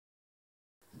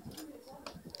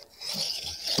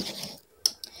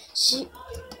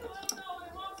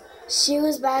She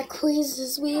was by Queens, the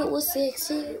sweet was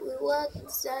 16. We walked the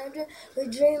same dream, we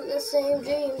dreamed the same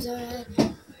dreams.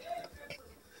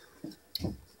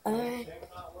 Alright.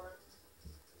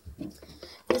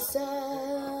 The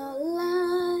sunlight's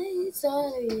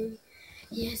on me.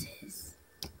 Yes, it's.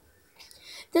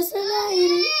 The sunlight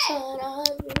is on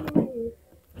me.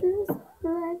 The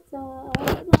sunlight's on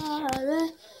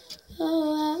me.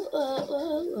 Oh, oh,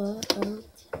 oh, oh, oh.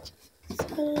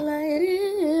 Sunlight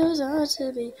is on to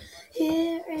me.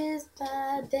 Here is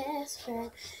my best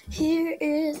friend. Here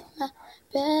is my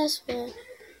best friend.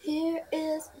 Here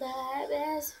is my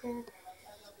best friend.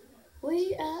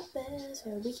 We are best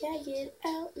friends. We can't get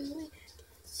out and we can't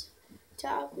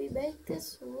talk. We make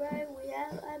this right. We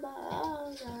have like my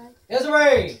all right.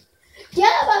 Desiree! Get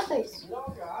out of my face!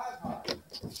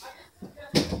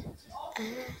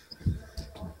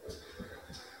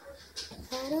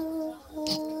 I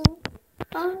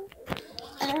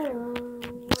don't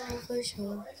know for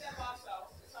sure.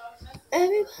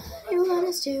 Everybody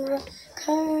wants to a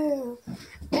curl.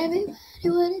 Everybody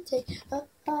wanna take a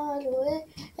part away.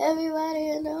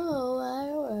 Everybody know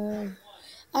our world.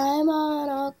 I'm on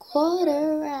a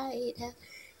quarter right now.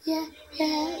 Yeah,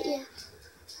 yeah, yeah.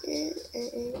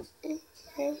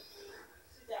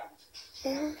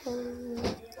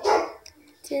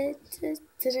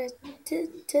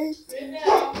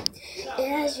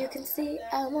 As you can see,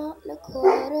 I'm on a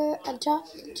quarter. I'm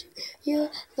talking to you.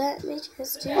 Let me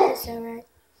just do this, alright?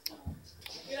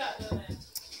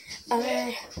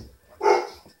 Alright.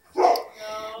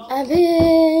 I've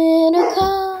been a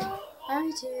car,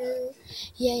 I do.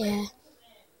 Yeah, yeah.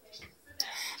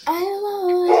 I am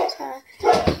on time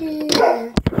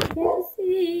here. You can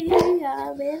see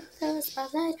I'm in the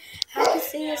spotlight. I can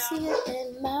see it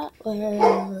in my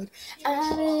world.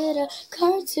 I'm in a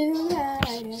cartoon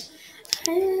writer.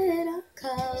 I'm in a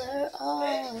color,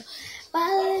 oh. My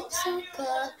lips are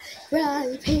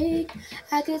color pink.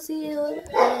 I can see it with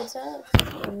the hands up.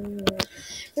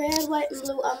 Red, white, and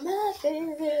blue are my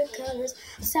favorite colors.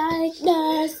 Psych,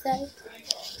 no, psych.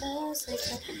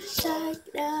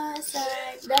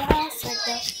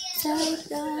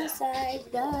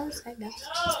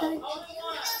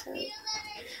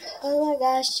 Oh my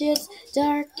gosh, it's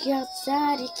dark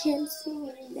outside. You can't see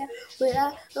me now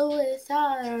without the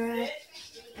without. Alright.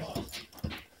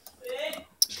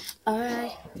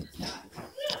 Alright.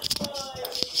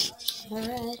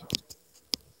 Alright.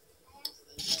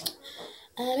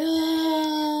 I know.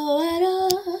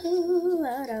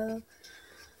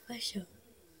 For sure.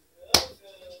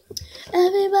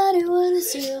 Everybody wanna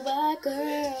see my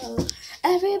girl.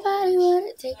 Everybody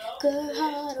wanna take her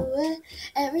heart away.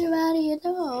 Everybody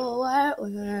know our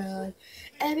world.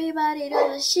 Everybody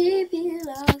knows she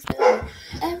belongs to me.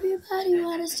 Everybody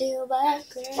wanna steal my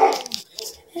girl.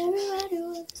 Everybody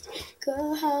wanna take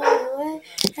her heart away.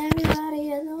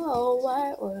 Everybody in the whole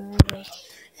wide world.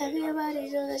 Everybody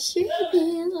knows that she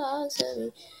belongs to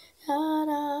me. Da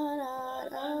da da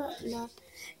da da.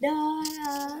 Da da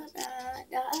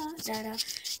da da da da da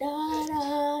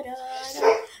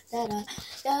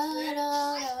da da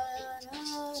da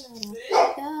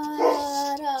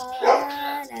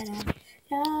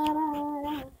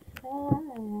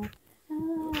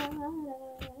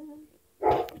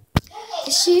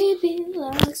she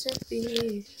belongs to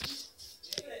me.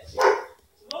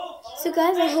 So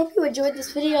guys, I hope you enjoyed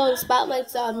this video. The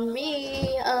spotlight's on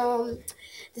me.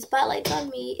 The spotlight on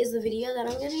me is the video that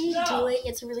I'm gonna be doing.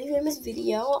 It's a really famous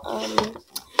video. I'm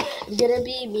gonna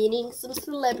be meeting some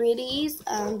celebrities.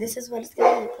 This is what it's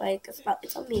gonna look like. A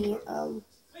spotlight's on me.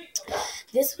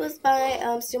 This was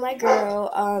by Still My Girl.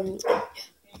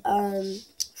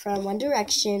 From One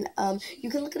Direction. You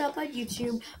can look it up on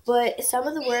YouTube, but some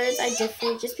of the words are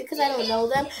different just because I don't know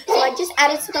them. So I just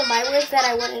added to them my words that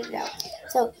I wanted to know.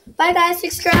 So bye guys,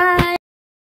 subscribe.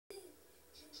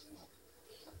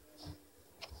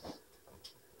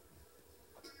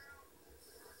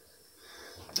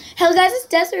 Hello guys, it's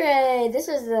Desiree. This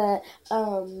is the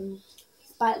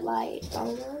spotlight. I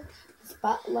don't know.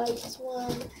 Spotlight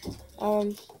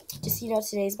one. Just so you know,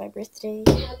 today's my birthday.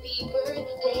 Happy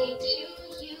birthday to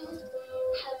you.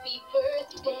 Happy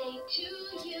birthday to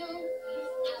you.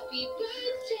 Happy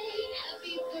birthday,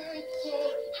 happy birthday,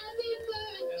 happy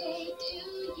birthday to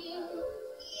you.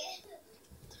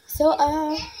 So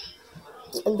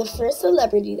the first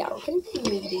celebrity that we're gonna be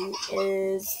meeting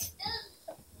is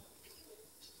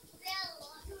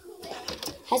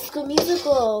High School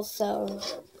Musical. So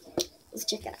let's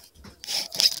check it out.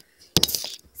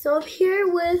 So I'm here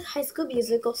with High School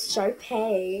Musical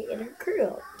Sharpay and her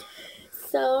crew.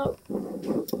 So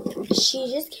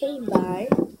she just came by.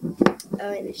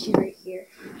 and she's right here.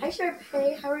 Hi,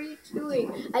 Sharpay. How are you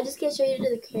doing? I just can't show you to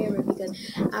the camera because,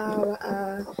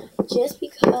 just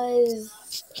because,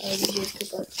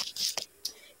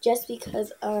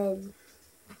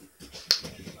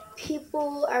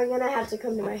 people are gonna have to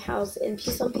come to my house, and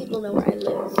some people know where I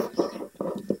live.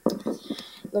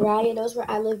 Mariah knows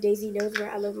where I live. Daisy knows where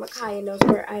I live. Micaiah knows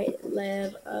where I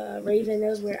live. Raven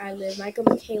knows where I live. Micah and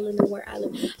Michaela know where I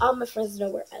live. All my friends know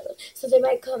where I live. So they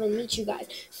might come and meet you guys.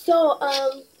 So,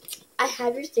 I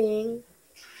have your thing.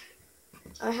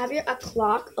 I have a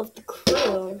clock of the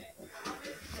crew.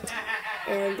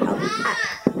 And,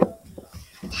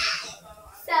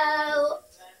 so,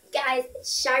 guys,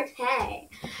 Sharpay.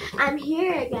 I'm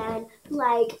here again.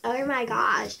 Like, oh my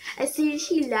gosh. As soon as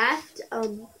she left,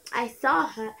 I saw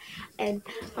her, and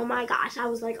oh my gosh, I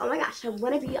was like, oh my gosh, I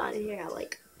want to be on here.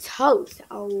 Like,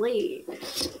 totally.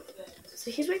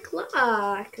 So here's my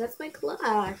clock. That's my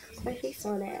clock. It's my face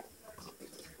on it.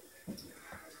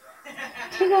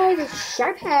 Hey guys, it's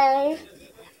Sharpay.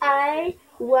 I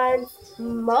want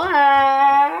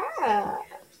more.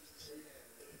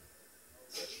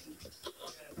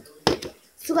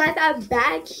 So guys, I'm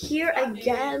back here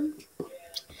again.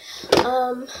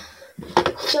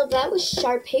 So that was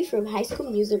Sharpay from High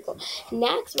School Musical.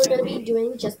 Next, we're going to be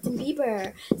doing Justin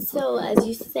Bieber. So, as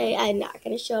you say, I'm not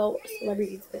going to show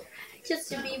celebrities, but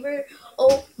Justin Bieber,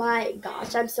 oh my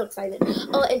gosh, I'm so excited.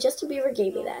 Oh, and Justin Bieber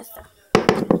gave me this.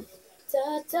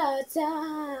 Da, da,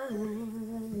 da.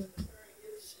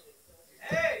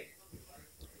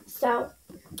 So,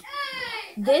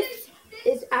 this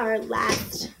is our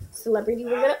last celebrity.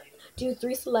 We're going to do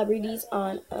 3 celebrities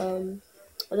on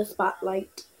the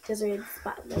Spotlight. Desiree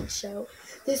Spotlight Show.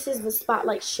 This is the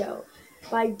Spotlight Show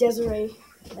by Desiree.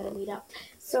 Better meet up.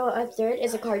 So a third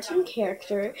is a cartoon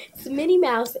character. It's Minnie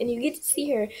Mouse, and you get to see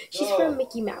her. She's from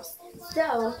Mickey Mouse.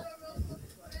 So,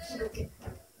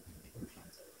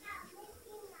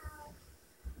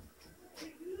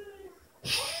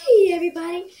 hey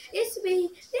everybody, it's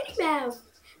me, Minnie Mouse.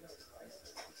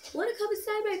 Want to come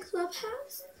inside my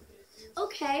clubhouse?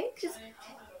 Okay, because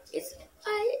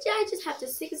I just have to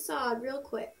sing a song real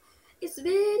quick. It's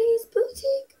Minnie's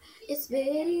Boutique. It's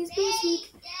Minnie's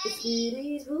Boutique. It's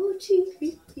Minnie's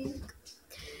Boutique.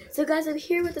 So guys, I'm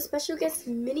here with a special guest,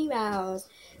 Minnie Mouse.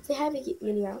 Say hi,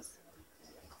 Minnie Mouse.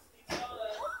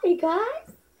 Hi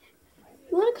guys.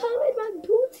 You want to come in my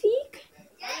boutique?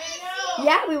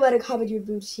 Yeah, we want to come in your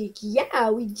boutique. Yeah,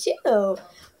 we do.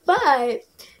 But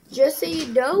just so you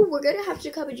know, we're gonna have to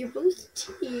come in your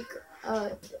boutique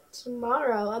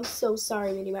tomorrow. I'm so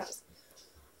sorry, Minnie Mouse.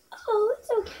 Oh, it's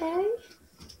okay.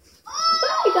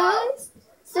 Bye, guys.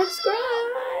 Subscribe.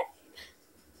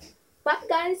 Bye,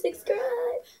 guys. Subscribe.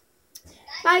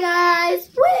 Bye,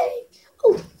 guys. Wait.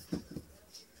 Oh.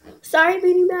 Sorry,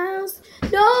 Minnie Mouse.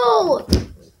 No.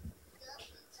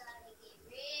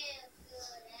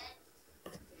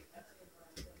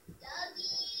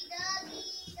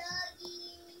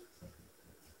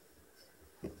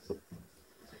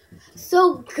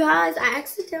 So, guys, I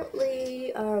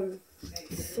accidentally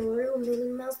threw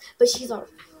Minnie Mouse, but she's alright.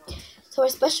 So our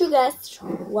special guest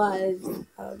was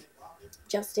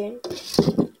Justin,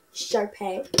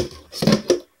 Sharpay,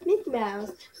 Mickey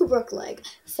Mouse, who broke a leg.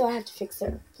 So I have to fix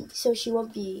her. So she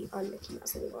won't be on Mickey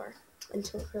Mouse anymore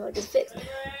until her leg is fixed.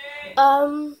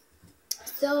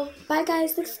 So bye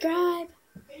guys, subscribe.